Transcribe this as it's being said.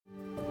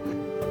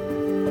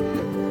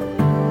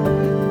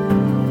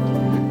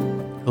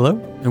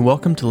and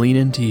welcome to Lean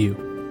Into You,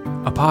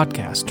 a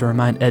podcast to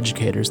remind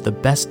educators the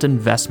best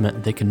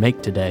investment they can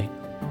make today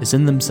is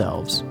in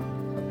themselves.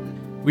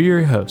 We are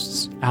your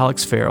hosts,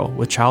 Alex Farrell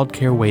with Child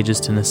Care Wages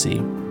Tennessee,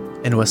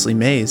 and Wesley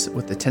Mays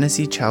with the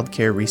Tennessee Child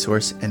Care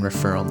Resource and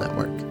Referral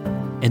Network.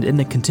 And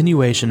in a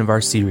continuation of our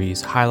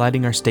series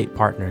highlighting our state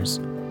partners,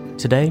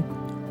 today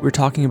we're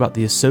talking about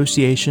the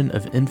Association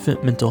of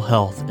Infant Mental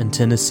Health in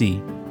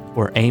Tennessee,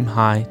 or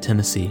AIM-HI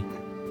Tennessee.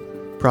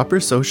 Proper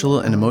social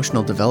and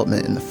emotional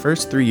development in the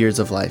first 3 years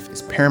of life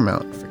is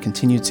paramount for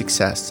continued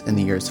success in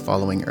the years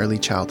following early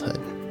childhood.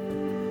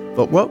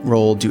 But what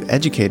role do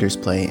educators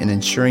play in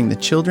ensuring the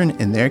children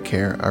in their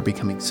care are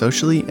becoming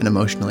socially and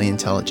emotionally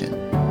intelligent?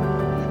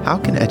 How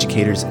can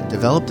educators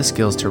develop the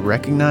skills to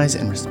recognize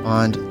and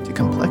respond to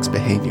complex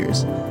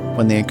behaviors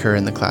when they occur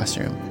in the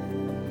classroom?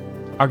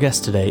 Our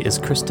guest today is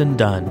Kristen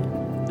Dunn,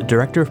 the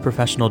Director of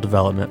Professional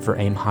Development for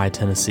AIM-HI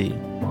Tennessee.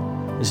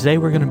 Today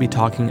we're going to be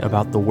talking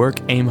about the work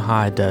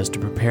AIM-HI does to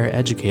prepare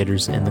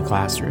educators in the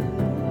classroom.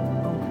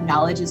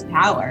 Knowledge is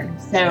power.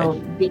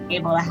 So being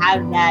able to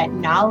have that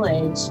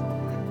knowledge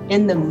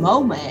in the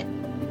moment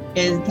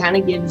kind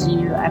of gives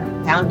you a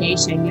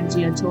foundation, gives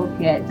you a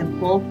toolkit to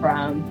pull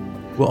from.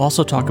 We'll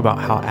also talk about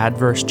how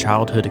adverse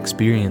childhood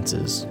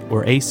experiences,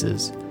 or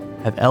ACEs,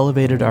 have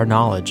elevated our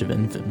knowledge of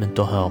infant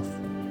mental health,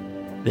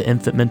 the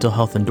Infant Mental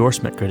Health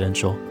Endorsement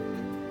Credential,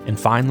 and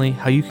finally,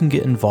 how you can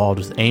get involved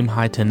with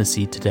AIM-HI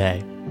Tennessee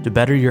today to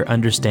better your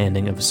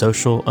understanding of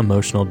social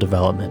emotional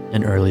development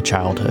in early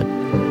childhood.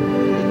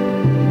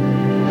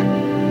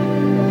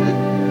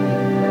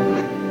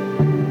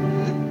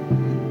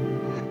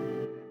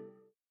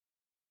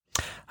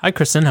 Hi,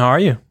 Kristen. How are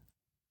you?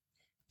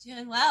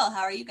 Doing well.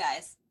 How are you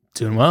guys?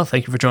 Doing well.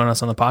 Thank you for joining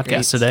us on the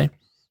podcast today.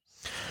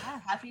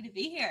 Yeah, happy to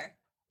be here.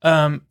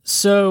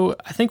 So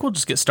I think we'll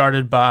just get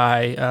started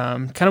by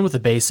kind of with the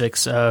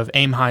basics of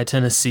AIM-HI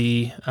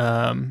Tennessee,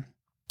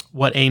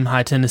 what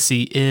AIM-HI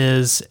Tennessee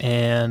is,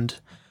 and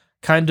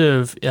kind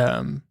of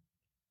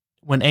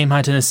when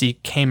AIM-HI Tennessee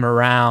came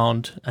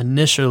around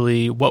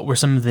initially, what were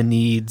some of the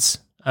needs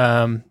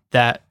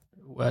that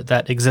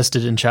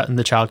existed in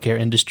the childcare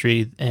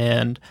industry,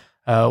 and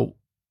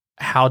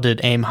how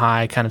did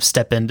AIM-HI kind of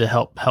step in to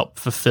help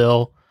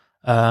fulfill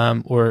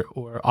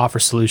or offer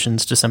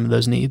solutions to some of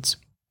those needs?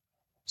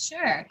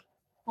 Sure.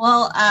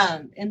 Well,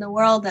 in the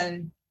world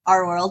of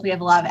our world, we have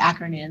a lot of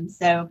acronyms.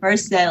 So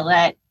first, to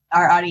let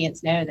our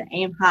audience know that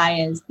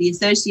AIM-HI is the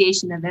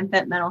Association of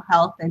Infant Mental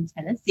Health in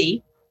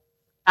Tennessee.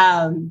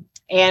 And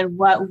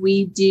what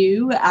we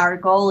do, our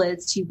goal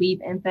is to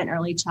weave infant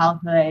early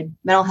childhood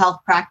mental health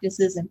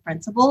practices and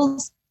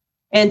principles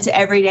into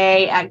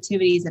everyday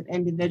activities of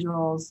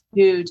individuals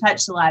who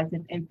touch the lives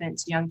of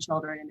infants, young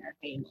children, and their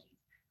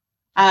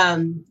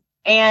families.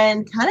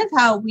 And kind of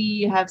how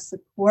we have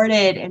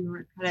supported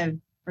and kind of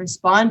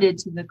responded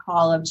to the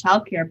call of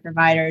childcare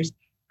providers.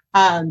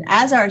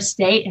 As our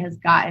state has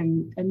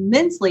gotten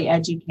immensely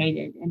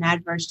educated in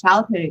adverse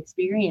childhood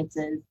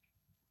experiences,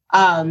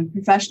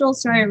 professionals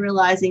started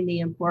realizing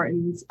the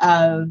importance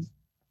of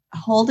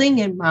holding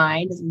in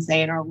mind, as we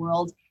say in our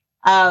world,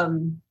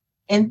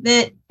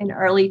 infant and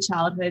early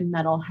childhood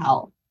mental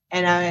health.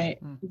 And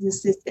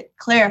just to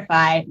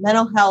clarify,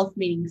 mental health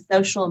meaning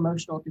social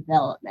emotional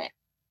development,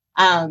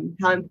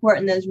 how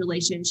important those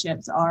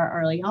relationships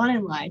are early on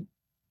in life.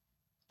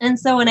 And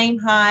so when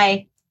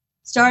AIM-HI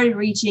started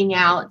reaching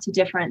out to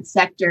different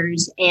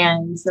sectors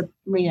and,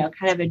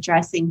 kind of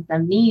addressing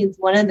some needs,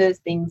 one of those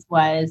things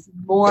was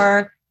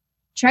more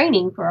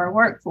training for our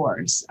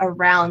workforce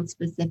around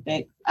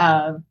specifics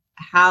of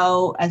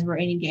how, as we're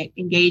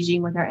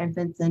engaging with our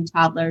infants and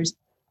toddlers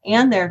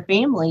and their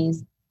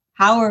families,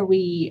 how are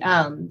we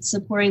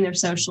supporting their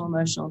social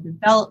emotional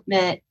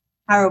development?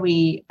 How are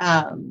we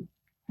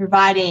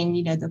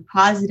providing, the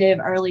positive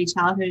early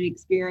childhood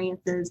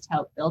experiences to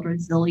help build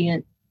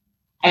resilience,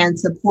 and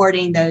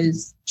supporting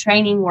those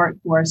training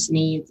workforce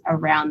needs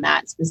around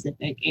that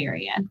specific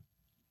area.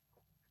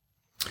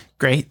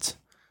 Great.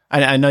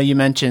 I know you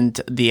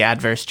mentioned the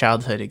adverse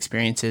childhood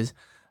experiences,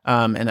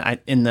 and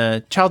in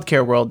the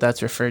childcare world,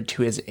 that's referred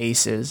to as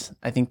ACEs.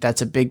 I think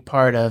that's a big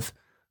part of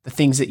the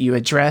things that you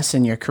address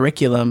in your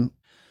curriculum.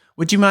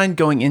 Would you mind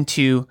going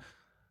into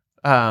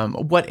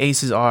what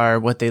ACEs are,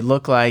 what they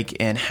look like,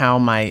 and how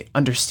my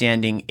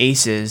understanding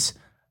ACEs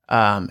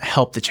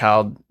help the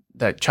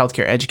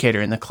childcare educator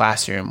in the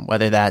classroom,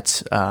 whether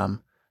that's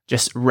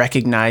just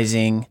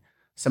recognizing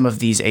some of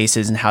these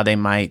ACEs and how they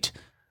might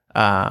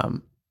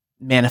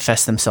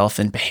manifest themselves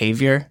in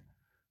behavior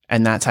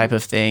and that type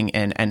of thing,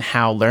 and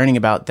how learning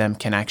about them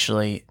can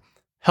actually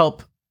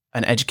help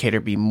an educator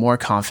be more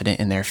confident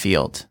in their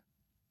field.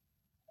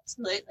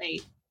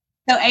 Absolutely.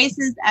 So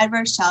ACEs,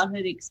 adverse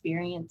childhood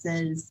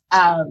experiences,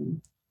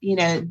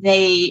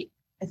 they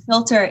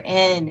filter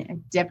in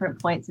at different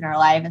points in our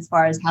life as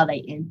far as how they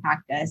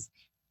impact us.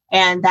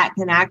 And that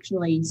can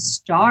actually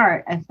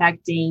start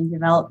affecting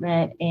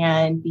development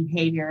and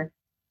behavior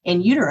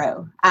in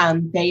utero,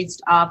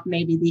 based off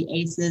maybe the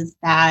ACEs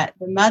that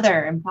the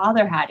mother and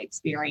father had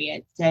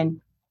experienced.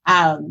 And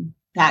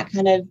that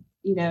kind of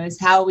is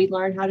how we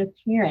learn how to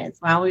parent,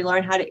 how we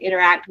learn how to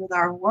interact with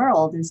our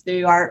world is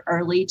through our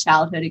early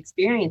childhood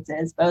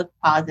experiences, both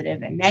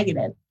positive and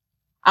negative.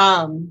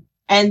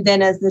 And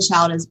then as the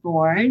child is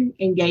born,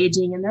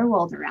 engaging in their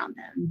world around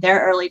them,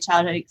 their early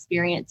childhood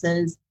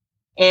experiences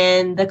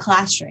in the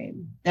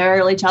classroom, their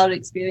early childhood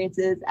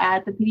experiences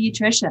at the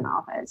pediatrician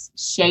office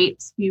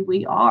shapes who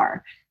we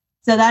are.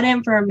 So that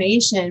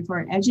information for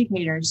an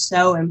educator is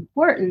so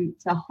important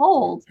to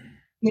hold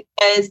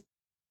because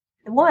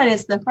one,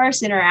 it's the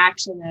first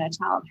interaction that a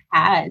child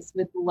has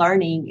with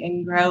learning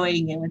and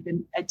growing and with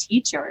a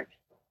teacher.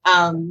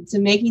 So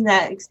making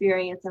that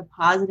experience a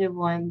positive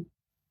one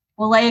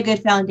will lay a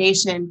good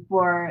foundation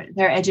for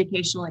their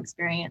educational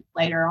experience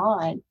later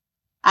on.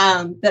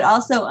 But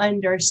also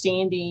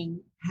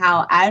understanding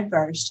how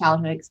adverse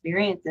childhood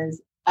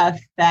experiences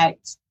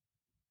affect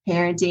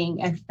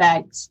parenting,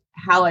 affect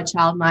how a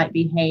child might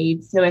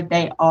behave. So if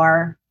they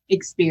are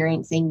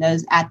experiencing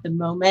those at the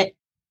moment,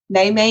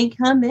 they may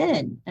come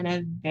in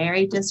a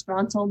very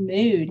disgruntled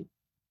mood.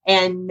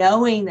 And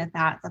knowing that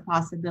that's a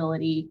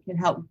possibility can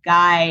help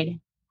guide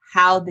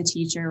how the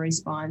teacher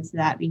responds to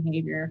that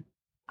behavior.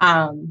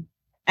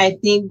 I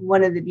think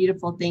one of the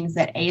beautiful things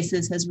that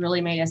ACEs has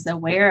really made us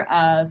aware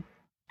of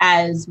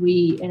as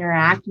we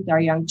interact with our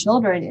young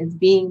children is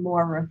being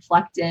more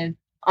reflective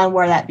on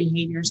where that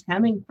behavior is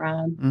coming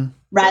from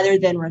rather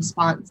than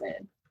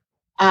responsive.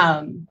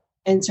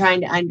 And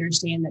trying to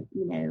understand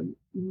that,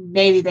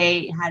 maybe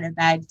they had a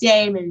bad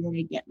day, maybe they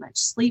didn't get much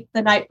sleep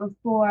the night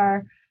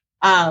before.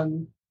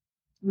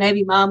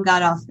 Maybe mom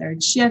got off their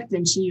shift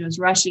and she was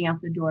rushing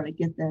out the door to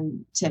get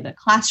them to the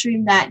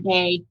classroom that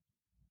day.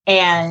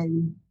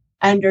 And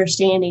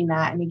understanding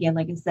that, and again,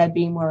 like I said,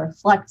 being more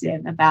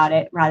reflective about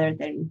it rather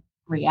than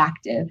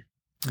reactive.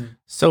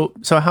 So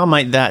how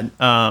might that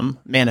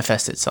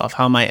manifest itself?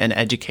 How might an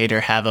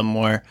educator have a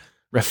more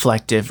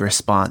reflective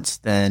response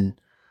than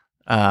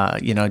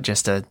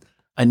just a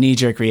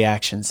knee-jerk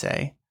reaction,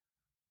 say?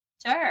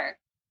 Sure.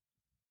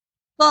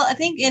 Well, I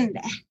think in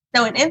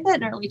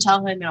infant and early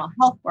childhood mental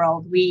health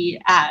world, we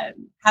have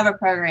a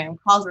program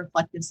called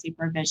Reflective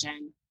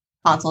Supervision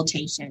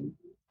Consultation.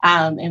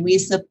 And we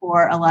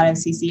support a lot of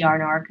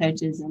CCR&R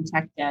coaches and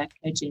TECTA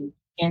coaches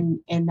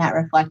in that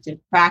reflective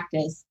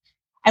practice.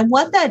 And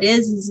what that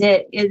is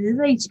it is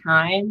a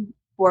time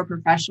for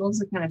professionals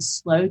to kind of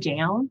slow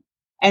down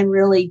and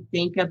really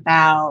think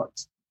about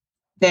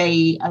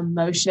the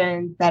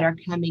emotions that are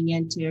coming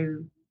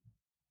into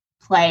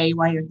play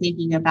while you're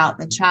thinking about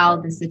the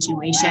child, the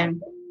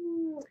situation.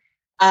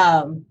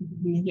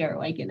 You hear it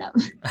waking up.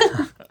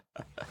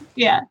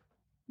 Yeah.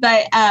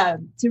 But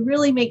to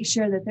really make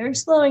sure that they're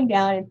slowing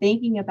down and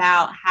thinking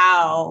about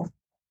how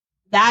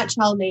that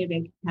child may have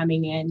been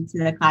coming into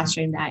the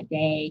classroom that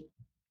day,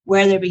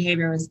 where their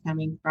behavior was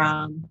coming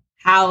from,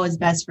 how is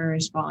best for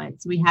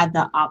response. We have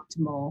the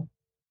optimal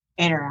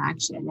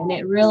interaction. And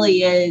it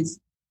really is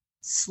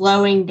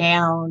slowing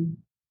down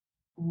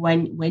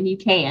when you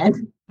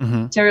can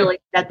to really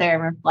sit there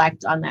and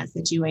reflect on that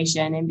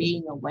situation and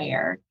being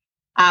aware.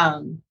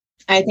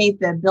 I think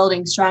the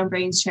Building Strong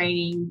Brains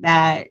training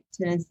that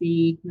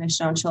Tennessee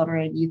Commission on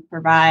Children and Youth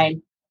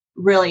provide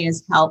really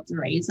has helped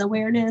raise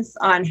awareness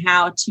on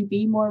how to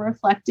be more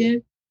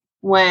reflective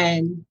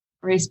when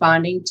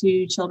responding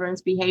to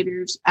children's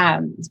behaviors,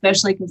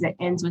 especially because it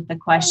ends with the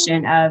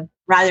question of,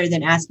 rather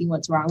than asking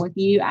what's wrong with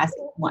you,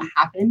 asking what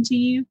happened to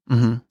you,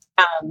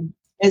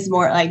 is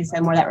more, like I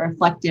said, more that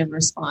reflective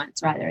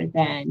response rather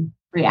than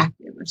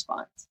reactive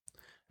response.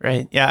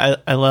 Right. Yeah.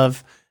 I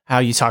love how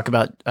you talk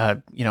about,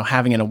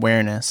 having an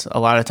awareness. A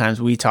lot of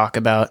times we talk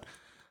about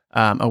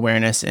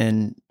awareness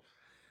in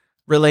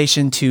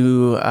relation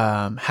to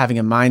having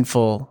a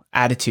mindful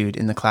attitude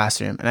in the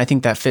classroom. And I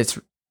think that fits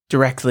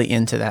directly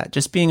into that.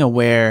 Just being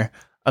aware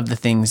of the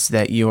things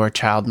that your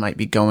child might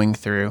be going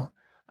through,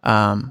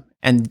 and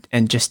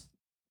just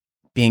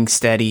being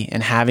steady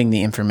and having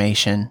the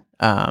information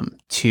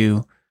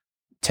to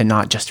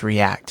not just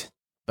react,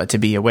 but to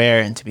be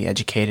aware and to be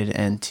educated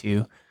and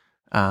to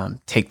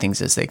take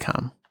things as they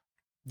come.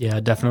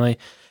 Yeah, definitely.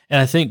 And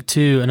I think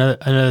too,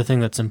 another thing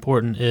that's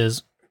important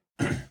is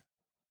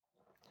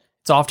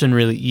it's often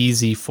really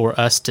easy for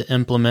us to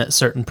implement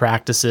certain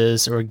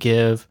practices or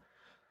give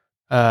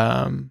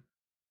a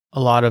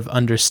lot of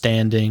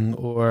understanding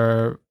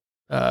or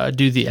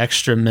do the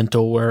extra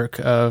mental work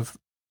of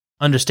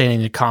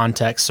understanding the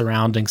context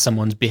surrounding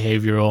someone's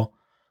behavioral,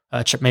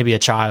 maybe a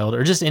child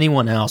or just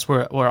anyone else.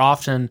 We're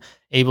often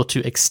able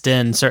to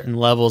extend certain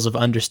levels of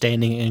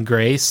understanding and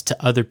grace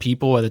to other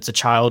people, whether it's a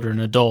child or an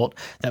adult,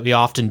 that we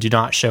often do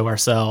not show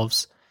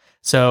ourselves.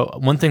 So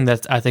one thing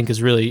that I think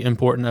is really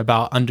important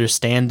about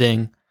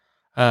understanding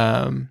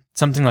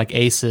something like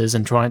ACEs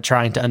and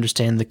trying to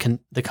understand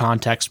the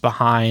context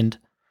behind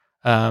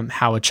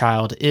how a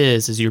child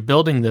is you're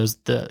building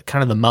the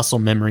kind of the muscle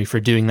memory for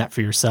doing that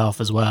for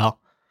yourself as well.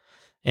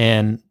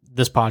 And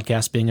this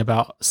podcast being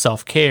about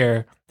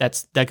self-care,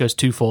 that goes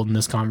twofold in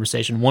this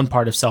conversation. One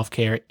part of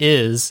self-care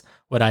is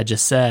what I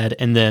just said,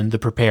 and then the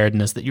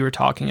preparedness that you were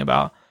talking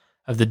about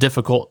of the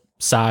difficult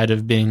side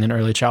of being an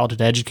early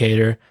childhood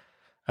educator.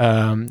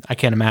 I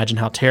can't imagine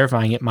how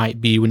terrifying it might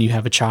be when you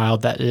have a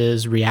child that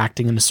is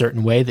reacting in a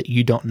certain way that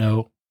you don't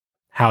know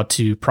how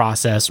to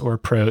process or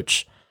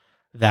approach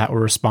that or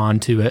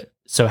respond to it.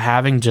 So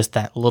having just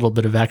that little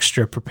bit of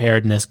extra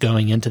preparedness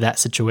going into that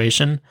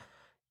situation,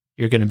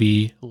 you're going to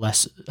be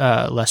less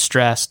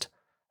stressed,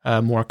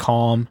 more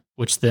calm,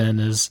 which then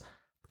is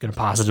going to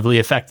positively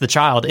affect the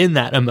child in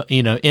that,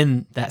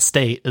 in that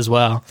state as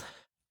well.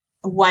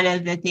 One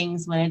of the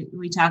things when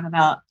we talk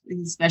about,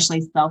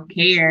 especially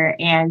self-care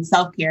in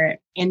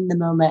the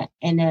moment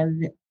and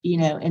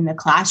in the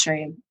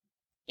classroom,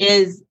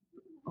 is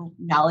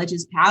knowledge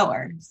is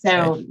power.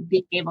 So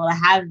being able to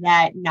have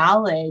that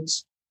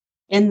knowledge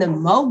in the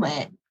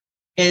moment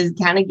is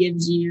kind of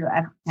gives you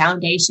a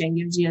foundation,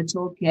 gives you a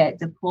toolkit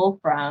to pull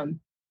from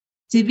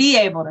to be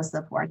able to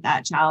support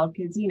that child.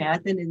 Because,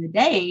 at the end of the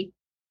day,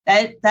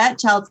 that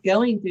child's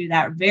going through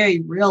that very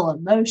real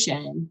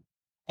emotion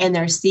and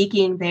they're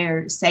seeking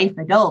their safe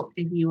adult,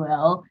 if you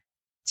will,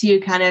 to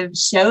kind of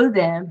show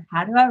them,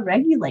 how do I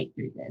regulate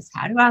through this?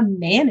 How do I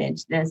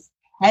manage this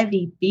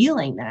heavy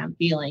feeling that I'm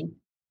feeling?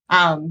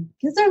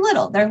 Because they're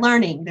little, they're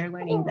learning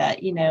that,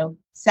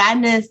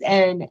 sadness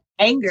and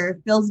anger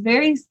feels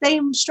very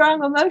same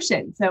strong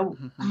emotion. So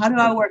how do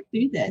I work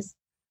through this?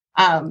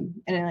 And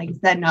like I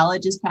said,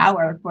 knowledge is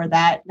power for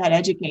that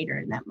educator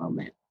in that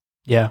moment.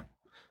 Yeah,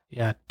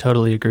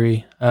 totally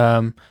agree.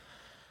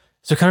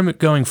 So kind of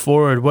going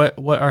forward, what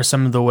are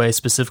some of the ways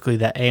specifically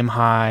that Aim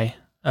High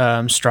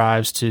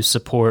strives to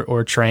support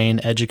or train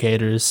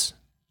educators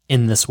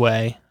in this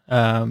way?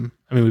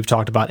 We've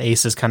talked about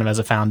ACEs kind of as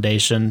a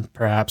foundation,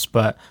 perhaps,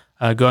 but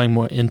going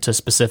more into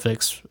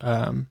specifics,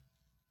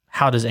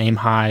 how does Aim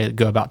High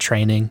go about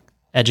training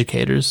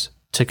educators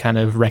to kind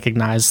of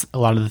recognize a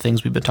lot of the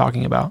things we've been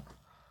talking about?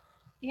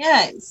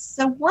 Yeah,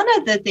 so one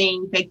of the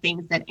big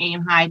things that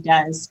Aim High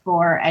does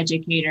for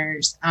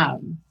educators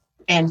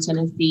in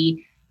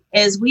Tennessee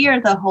is we are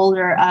the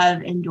holder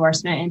of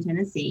endorsement in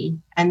Tennessee,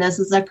 and this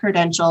is a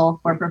credential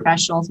for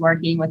professionals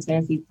working with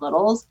Tennessee's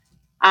littles.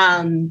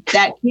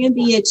 That can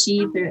be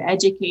achieved through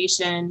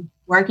education,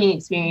 working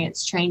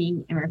experience,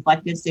 training, and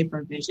reflective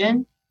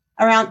supervision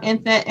around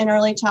infant and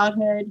early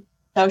childhood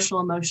social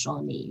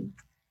emotional needs.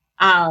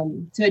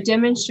 So it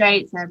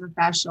demonstrates that a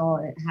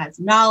professional has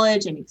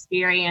knowledge and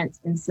experience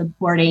in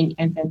supporting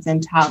infants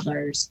and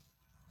toddlers'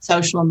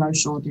 social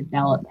emotional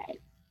development.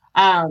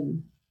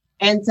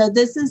 And so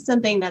this is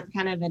something that's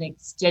kind of an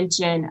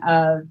extension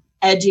of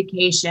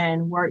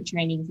education, work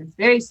trainings. It's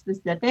very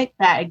specific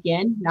that,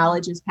 again,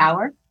 knowledge is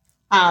power.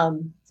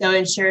 So it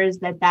ensures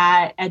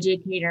that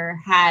educator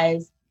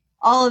has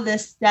all of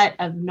this set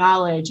of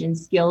knowledge and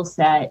skill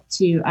set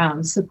to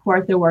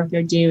support the work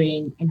they're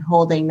doing and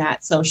holding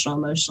that social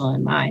emotional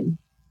in mind.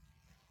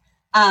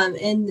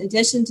 In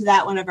addition to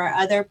that, one of our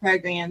other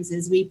programs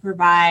is we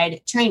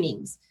provide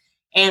trainings.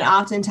 And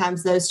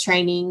oftentimes those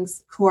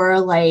trainings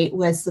correlate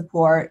with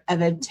support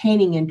of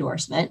obtaining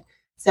endorsement.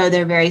 So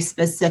they're very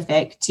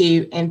specific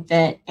to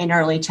infant and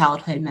early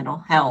childhood mental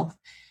health.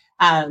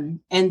 And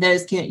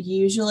those can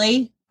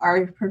usually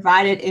are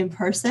provided in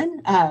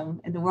person.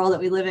 In the world that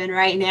we live in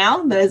right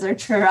now, those are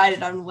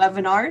provided on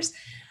webinars.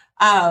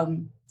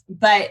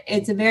 But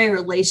it's a very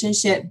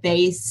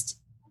relationship-based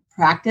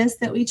practice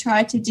that we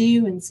try to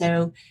do. And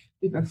so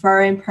we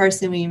prefer in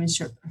person, we even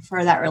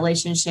prefer that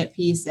relationship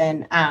piece,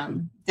 and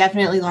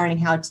definitely learning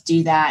how to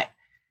do that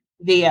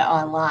via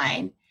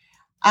online.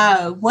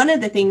 One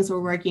of the things we're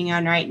working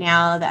on right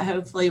now that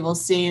hopefully will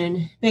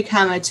soon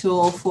become a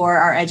tool for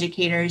our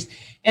educators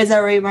is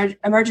our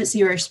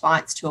emergency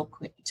response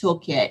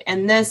toolkit.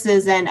 And this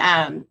is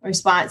in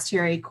response to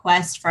a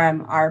request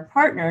from our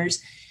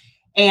partners.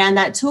 And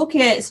that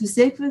toolkit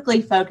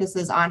specifically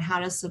focuses on how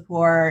to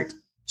support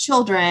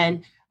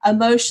children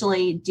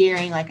emotionally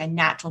during like a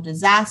natural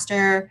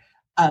disaster,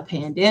 a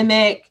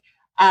pandemic,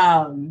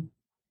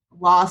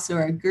 loss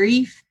or a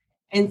grief.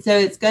 And so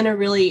it's going to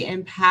really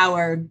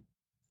empower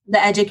the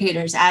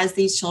educators as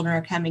these children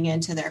are coming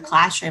into their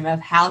classroom of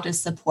how to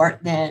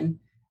support them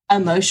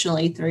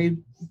emotionally through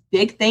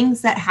big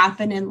things that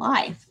happen in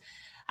life.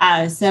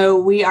 So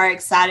we are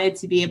excited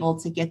to be able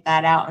to get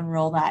that out and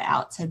roll that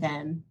out to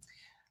them.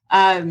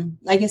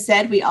 Like I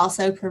said, we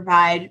also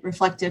provide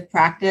reflective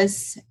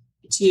practice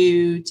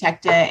to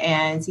TECTA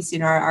and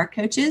CCNRR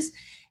coaches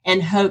in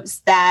hopes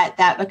that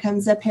that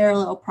becomes a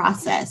parallel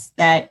process,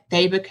 that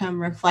they become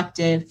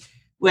reflective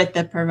with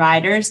the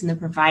providers and the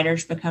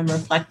providers become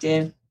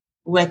reflective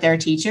with their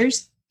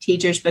teachers.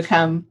 Teachers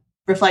become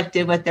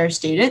reflective with their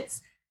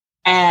students.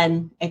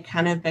 And it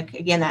kind of,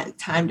 again, that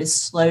time to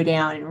slow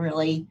down and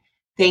really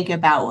think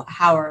about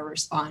how we're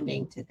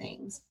responding to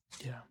things.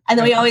 Yeah. And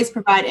then we always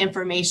provide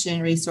information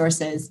and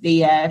resources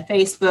via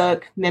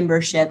Facebook,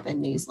 membership,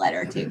 and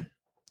newsletter too.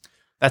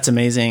 That's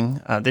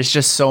amazing. There's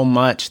just so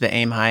much that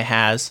Aim High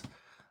has.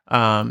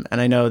 And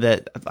I know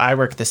that I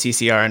work at the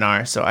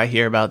CCRNR, so I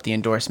hear about the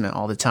endorsement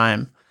all the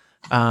time.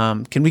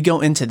 Can we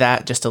go into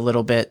that just a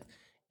little bit?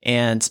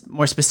 And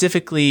more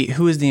specifically,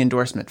 who is the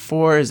endorsement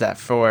for? Is that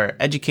for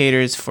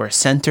educators, for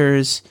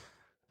centers?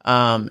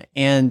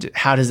 And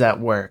how does that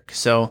work?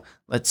 So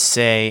let's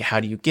say, how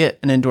do you get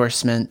an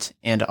endorsement,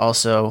 and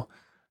also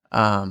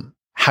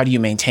how do you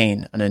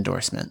maintain an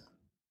endorsement?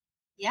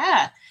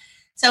 Yeah.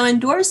 So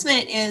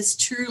endorsement is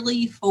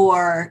truly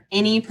for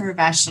any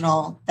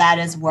professional that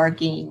is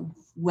working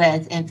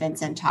with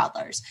infants and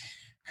toddlers.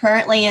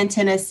 Currently in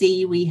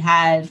Tennessee, we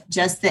have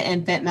just the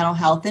infant mental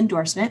health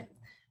endorsement.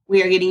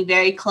 We are getting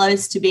very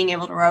close to being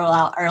able to roll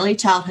out early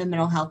childhood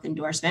mental health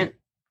endorsement.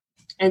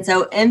 And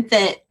so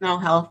infant mental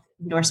health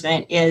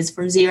endorsement is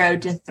for 0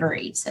 to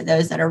 3. So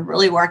those that are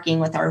really working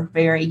with our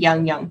very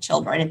young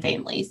children and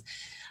families.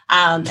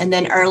 And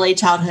then early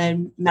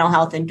childhood mental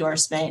health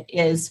endorsement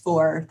is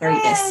for 3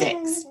 to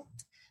 6.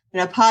 I'm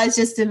going to pause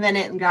just a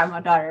minute and grab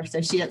my daughter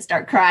so she doesn't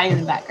start crying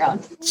in the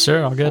background.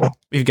 Sure, all good.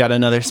 We've got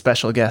another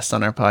special guest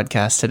on our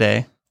podcast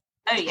today.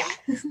 Oh, yeah.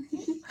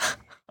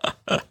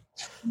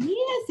 Yeah,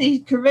 see,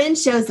 Corinne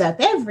shows up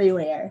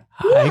everywhere.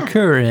 Hi, Yeah.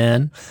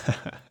 Corinne.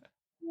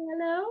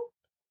 Hello.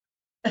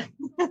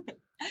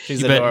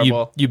 She's You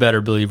adorable. you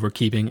better believe we're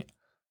keeping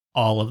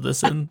all of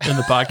this in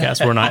the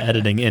podcast. We're not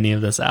editing any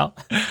of this out.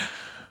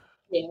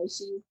 Yeah,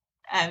 she's,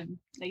 like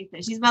I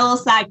said, she's my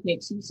little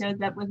sidekick. She shows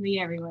up with me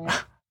everywhere,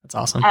 That's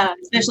awesome.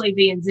 especially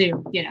via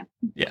Zoom, Yeah.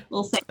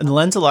 Little And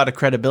lends a lot of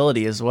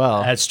credibility as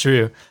well. That's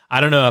true.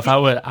 I don't know if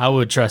I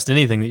would trust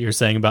anything that you're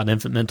saying about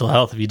infant mental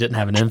health if you didn't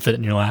have an infant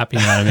in your lap. You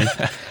know what I mean?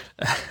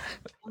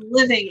 I'm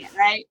living it,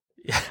 right?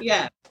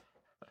 Yeah.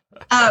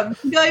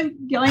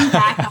 Going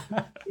back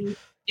on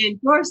the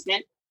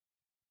endorsement,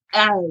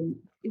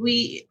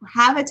 we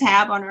have a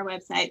tab on our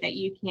website that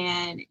you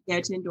can go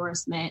to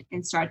endorsement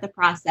and start the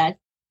process.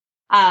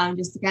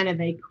 Just kind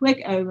of a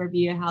quick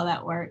overview of how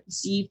that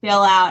works. You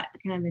fill out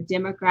kind of a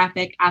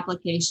demographic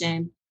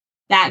application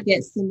that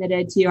gets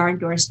submitted to our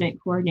endorsement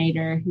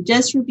coordinator, who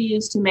just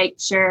reviews to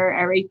make sure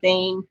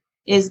everything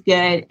is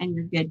good and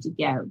you're good to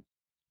go.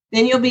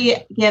 Then you'll be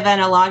given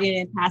a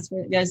login and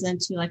password that goes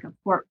into like a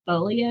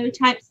portfolio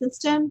type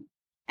system.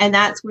 And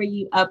that's where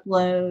you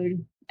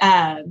upload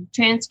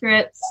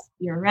transcripts,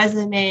 your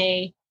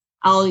resume,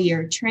 all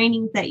your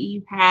trainings that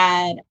you've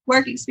had,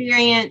 work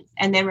experience,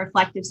 and then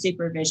reflective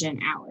supervision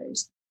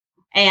hours.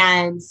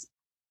 And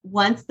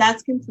once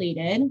that's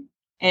completed,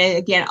 and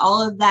again,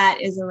 all of that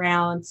is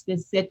around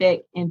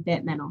specific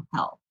infant mental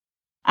health.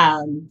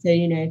 So,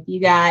 if you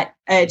got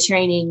a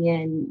training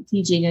in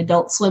teaching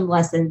adult swim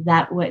lessons,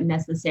 that wouldn't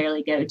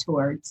necessarily go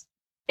towards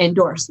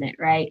endorsement,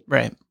 right?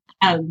 Right.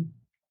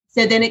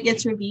 So then it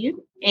gets reviewed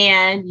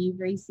and you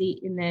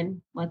receive, and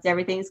then once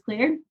everything is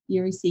cleared,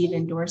 you receive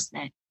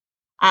endorsement.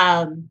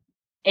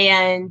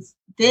 And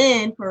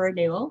then for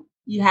renewal,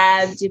 you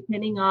have,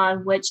 depending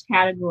on which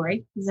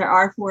category, because there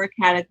are 4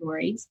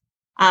 categories,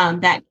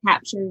 that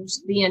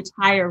captures the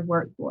entire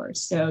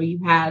workforce. So you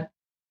have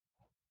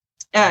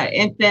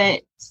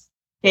infant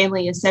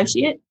family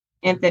associate,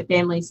 infant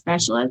family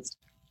specialist,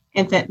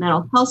 infant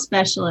mental health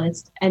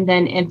specialist, and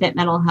then infant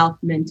mental health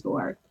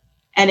mentor.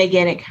 And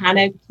again, it kind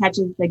of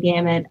touches the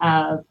gamut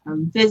of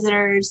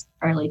visitors,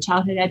 early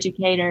childhood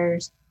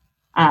educators,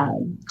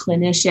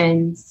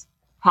 clinicians,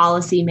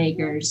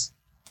 policymakers.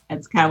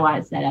 That's kind of why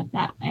it's set up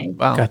that way.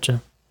 Wow.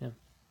 Gotcha.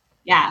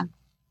 Yeah.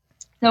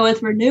 So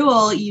with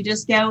renewal, you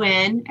just go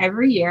in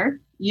every year.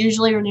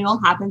 Usually renewal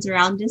happens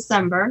around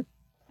December.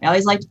 I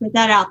always like to put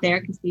that out there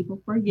because people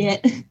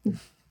forget,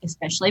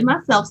 especially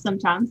myself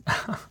sometimes,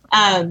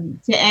 to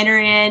enter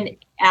in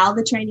all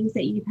the trainings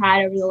that you've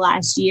had over the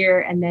last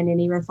year and then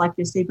any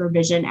reflective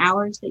supervision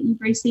hours that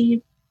you've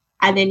received.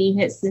 And then you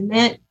hit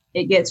submit,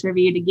 it gets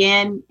reviewed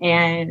again,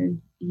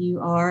 and you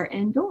are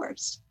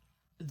endorsed.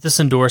 This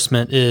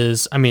endorsement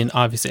is,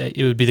 obviously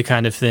it would be the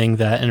kind of thing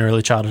that an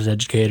early childhood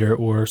educator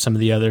or some of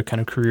the other kind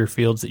of career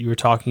fields that you were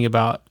talking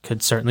about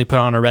could certainly put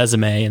on a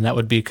resume. And that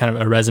would be kind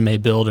of a resume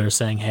builder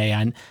saying,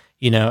 hey,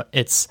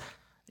 it's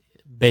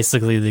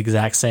basically the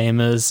exact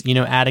same as,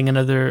 adding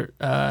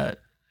another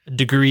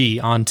degree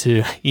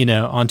onto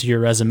your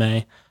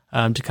resume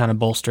to kind of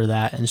bolster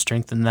that and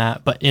strengthen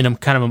that, but in a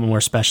kind of a more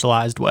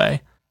specialized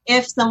way.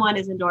 If someone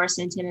is endorsed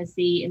in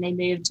Tennessee and they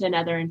move to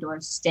another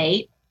endorsed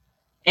state,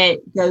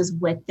 it goes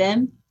with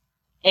them.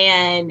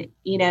 And,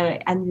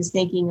 I'm just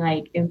thinking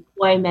like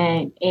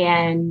employment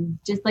and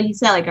just like you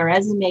said, like a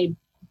resume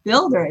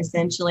builder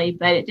essentially,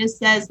 but it just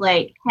says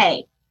like,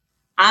 hey,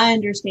 I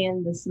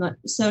understand the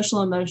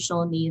social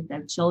emotional needs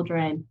of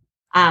children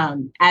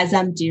as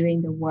I'm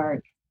doing the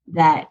work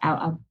that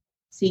I'm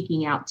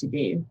seeking out to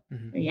do.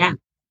 Mm-hmm. So, yeah.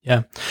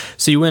 Yeah.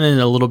 So you went in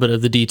a little bit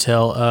of the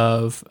detail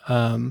of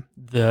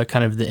the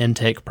kind of the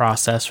intake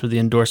process for the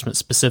endorsement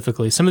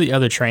specifically. Some of the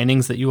other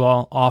trainings that you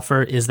all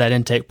offer, is that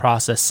intake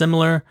process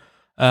similar?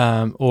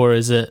 Or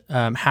is it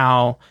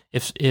how,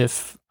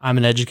 if I'm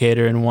an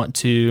educator and want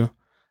to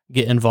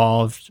get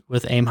involved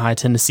with Aim High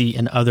Tennessee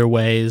in other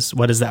ways,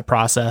 what is that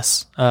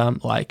process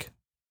like?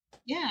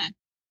 Yeah.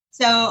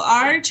 So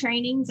our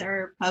trainings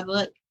are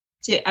public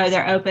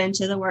they're open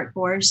to the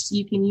workforce.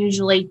 You can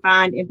usually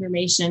find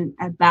information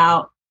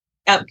about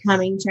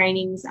upcoming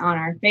trainings on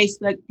our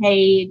Facebook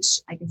page,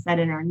 like I said,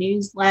 in our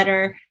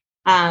newsletter.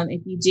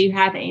 If you do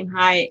have Aim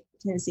High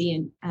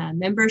Tennessee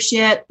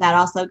membership. That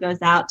also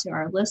goes out to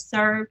our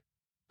listserv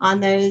on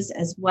those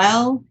as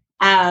well.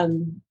 Like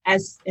I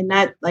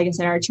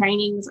said, our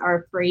trainings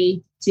are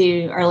free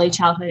to early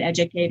childhood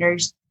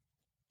educators.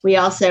 We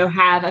also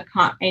have a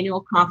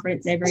annual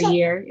conference every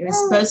year. It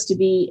was supposed to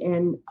be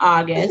in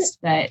August,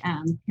 but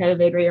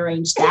COVID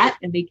rearranged that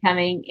and be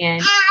coming in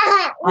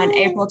on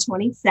April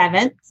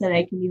 27th. So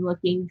they can be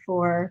looking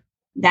for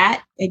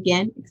that,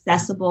 again,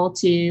 accessible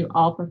to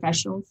all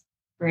professionals,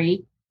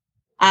 free.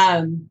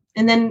 And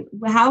then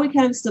how we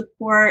kind of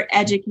support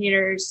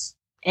educators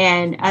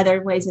and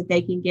other ways that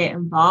they can get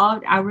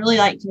involved. I really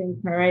like to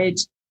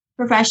encourage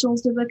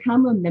professionals to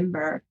become a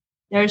member.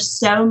 There's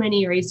so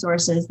many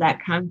resources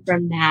that come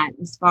from that,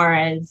 as far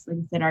as, like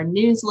I said, our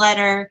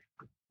newsletter.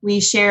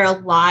 We share a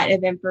lot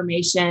of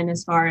information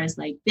as far as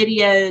like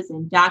videos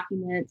and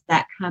documents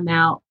that come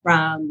out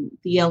from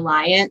the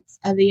Alliance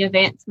of the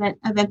Advancement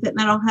of Infant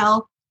Mental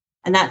Health.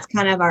 And that's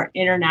kind of our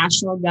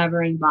international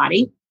governing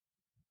body.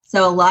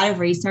 So a lot of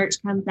research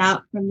comes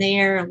out from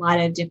there, a lot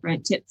of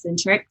different tips and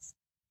tricks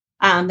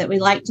that we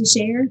like to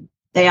share.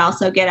 They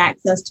also get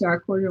access to our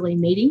quarterly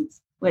meetings,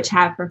 which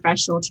have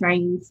professional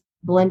trainings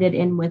blended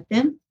in with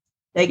them.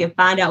 They can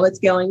find out what's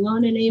going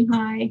on in AIM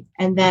High,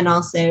 and then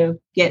also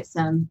get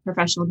some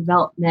professional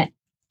development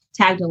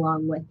tagged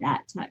along with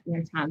that,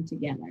 their time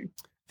together.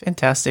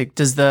 Fantastic.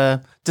 Does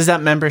that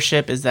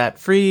membership, is that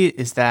free?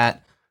 Is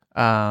that,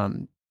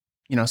 something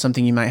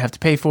you might have to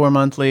pay for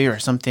monthly or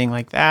something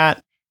like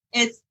that?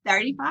 It's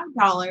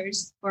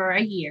 $35 for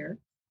a year.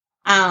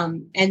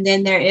 And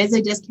then there is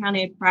a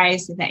discounted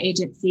price if the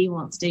agency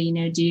wants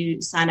to,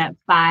 sign up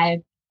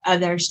 5 of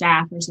their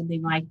staff or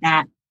something like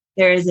that.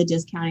 There is a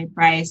discounted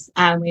price.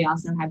 We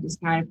also have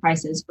discounted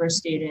prices for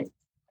students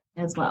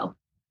as well.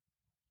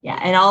 Yeah.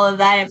 And all of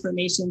that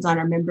information is on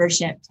our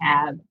membership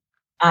tab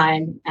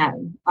on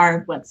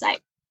our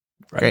website.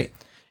 Right. Great.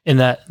 And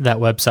that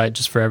website,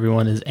 just for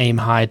everyone, is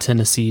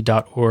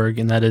aimhightennessee.org.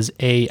 And that is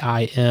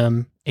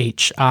AIMHITN.org.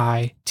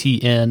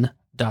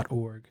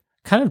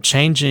 Kind of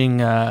changing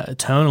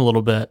tone a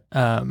little bit.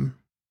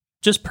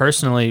 Just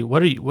personally,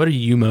 what are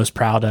you most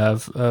proud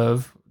of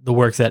the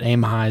work that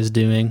AIM High is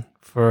doing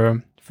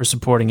for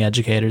supporting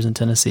educators in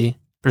Tennessee,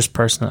 just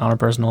on a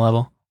personal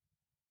level?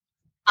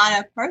 On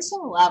a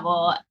personal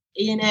level,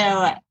 AIM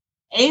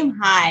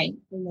High,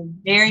 from the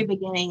very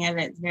beginning of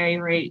its very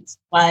roots,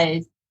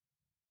 was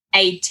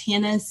a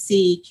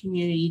Tennessee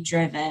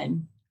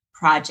community-driven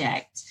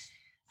project.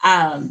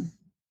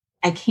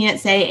 I can't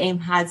say AIM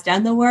High's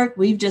done the work.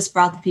 We've just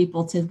brought the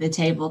people to the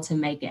table to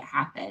make it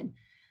happen.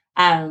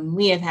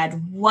 We have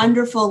had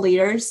wonderful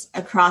leaders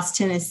across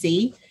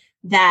Tennessee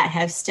that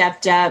have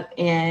stepped up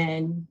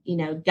and,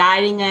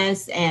 guiding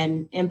us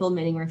and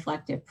implementing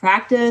reflective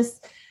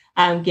practice,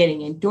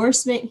 getting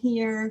endorsement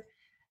here.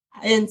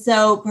 And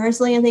so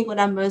personally, I think what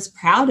I'm most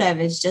proud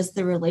of is just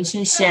the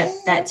relationship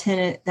that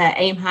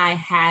AIM High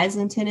has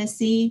in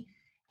Tennessee,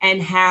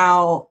 and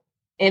how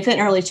infant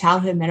and early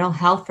childhood mental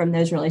health from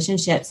those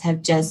relationships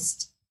have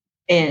just,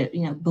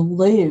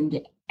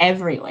 ballooned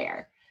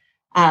everywhere.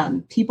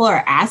 People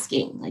are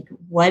asking, like,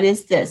 what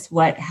is this?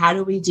 How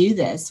do we do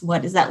this?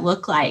 What does that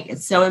look like?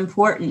 It's so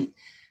important.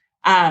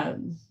 I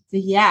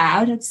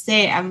would have to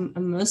say I'm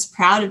most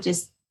proud of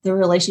just the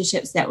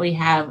relationships that we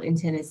have in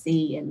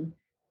Tennessee and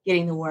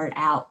getting the word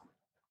out.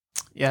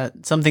 Yeah.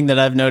 Something that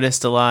I've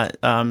noticed a lot,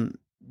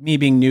 me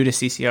being new to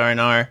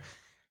CCR&R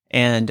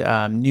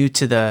and new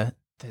to the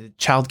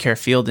childcare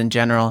field in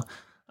general,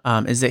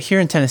 is that here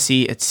in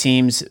Tennessee, it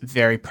seems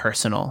very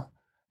personal.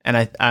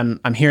 And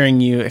I'm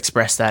hearing you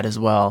express that as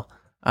well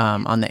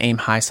on the AIM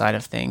High side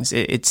of things.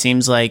 It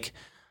seems like,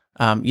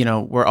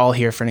 we're all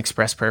here for an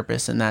express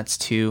purpose, and that's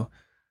to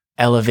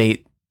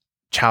elevate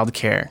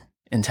childcare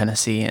in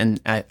Tennessee.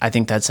 And I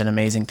think that's an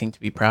amazing thing to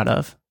be proud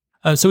of.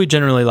 So we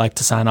generally like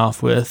to sign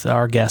off with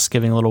our guests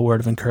giving a little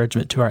word of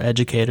encouragement to our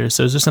educators.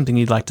 So is there something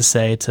you'd like to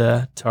say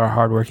to our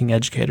hardworking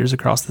educators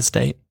across the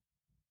state?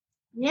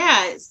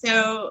 Yeah.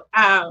 So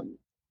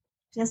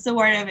just a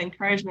word of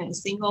encouragement, a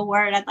single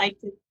word I'd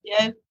like to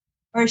give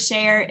or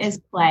share is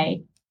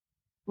play.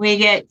 We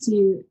get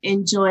to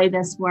enjoy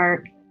this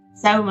work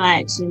so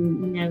much,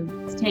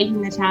 and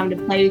taking the time to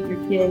play with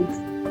your kids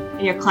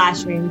in your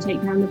classroom, take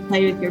time to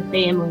play with your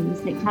families,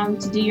 take time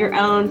to do your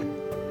own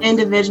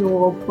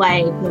individual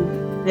play,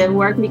 because the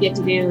work we get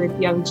to do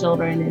with young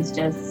children is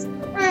just,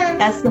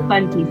 that's the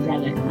fun piece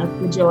of it. That's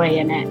the joy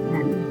in it.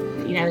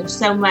 And, there's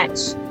so much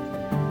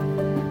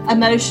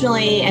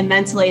emotionally and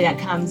mentally that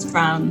comes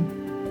from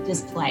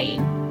just playing.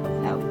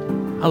 So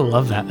I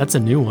love that. That's a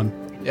new one.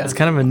 Yeah. It's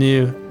kind of a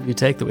new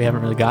take that we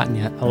haven't really gotten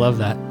yet. I love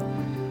that.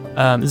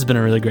 This has been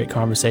a really great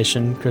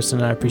conversation.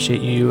 Kristen, I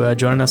appreciate you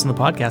joining us on the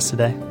podcast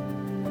today.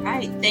 All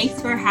right.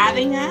 Thanks for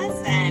having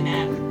us.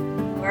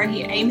 And we're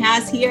here. AIM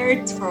High's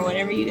here for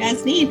whatever you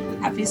guys need.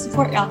 Happy to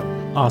support y'all.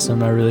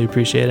 Awesome. I really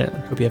appreciate it.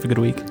 Hope you have a good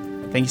week.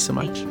 Thank you so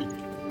much.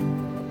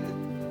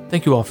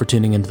 Thank you all for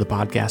tuning into the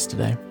podcast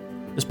today.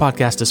 This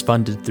podcast is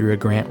funded through a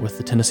grant with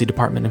the Tennessee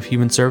Department of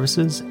Human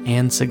Services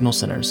and Signal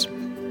Centers.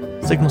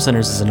 Signal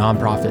Centers is a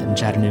nonprofit in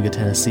Chattanooga,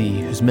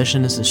 Tennessee, whose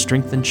mission is to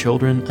strengthen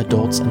children,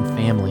 adults, and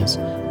families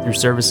through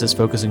services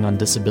focusing on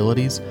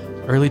disabilities,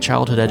 early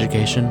childhood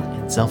education,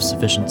 and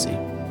self-sufficiency.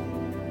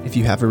 If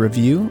you have a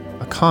review,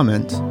 a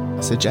comment,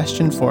 a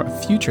suggestion for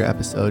a future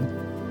episode,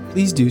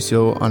 please do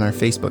so on our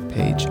Facebook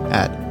page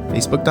at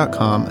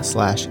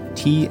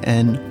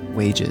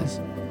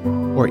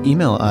facebook.com/tnwages or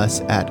email us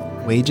at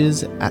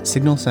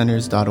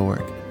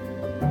wages@signalcenters.org.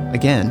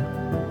 Again,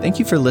 thank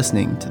you for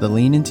listening to the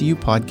Lean Into You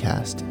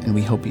podcast, and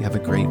we hope you have a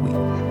great week.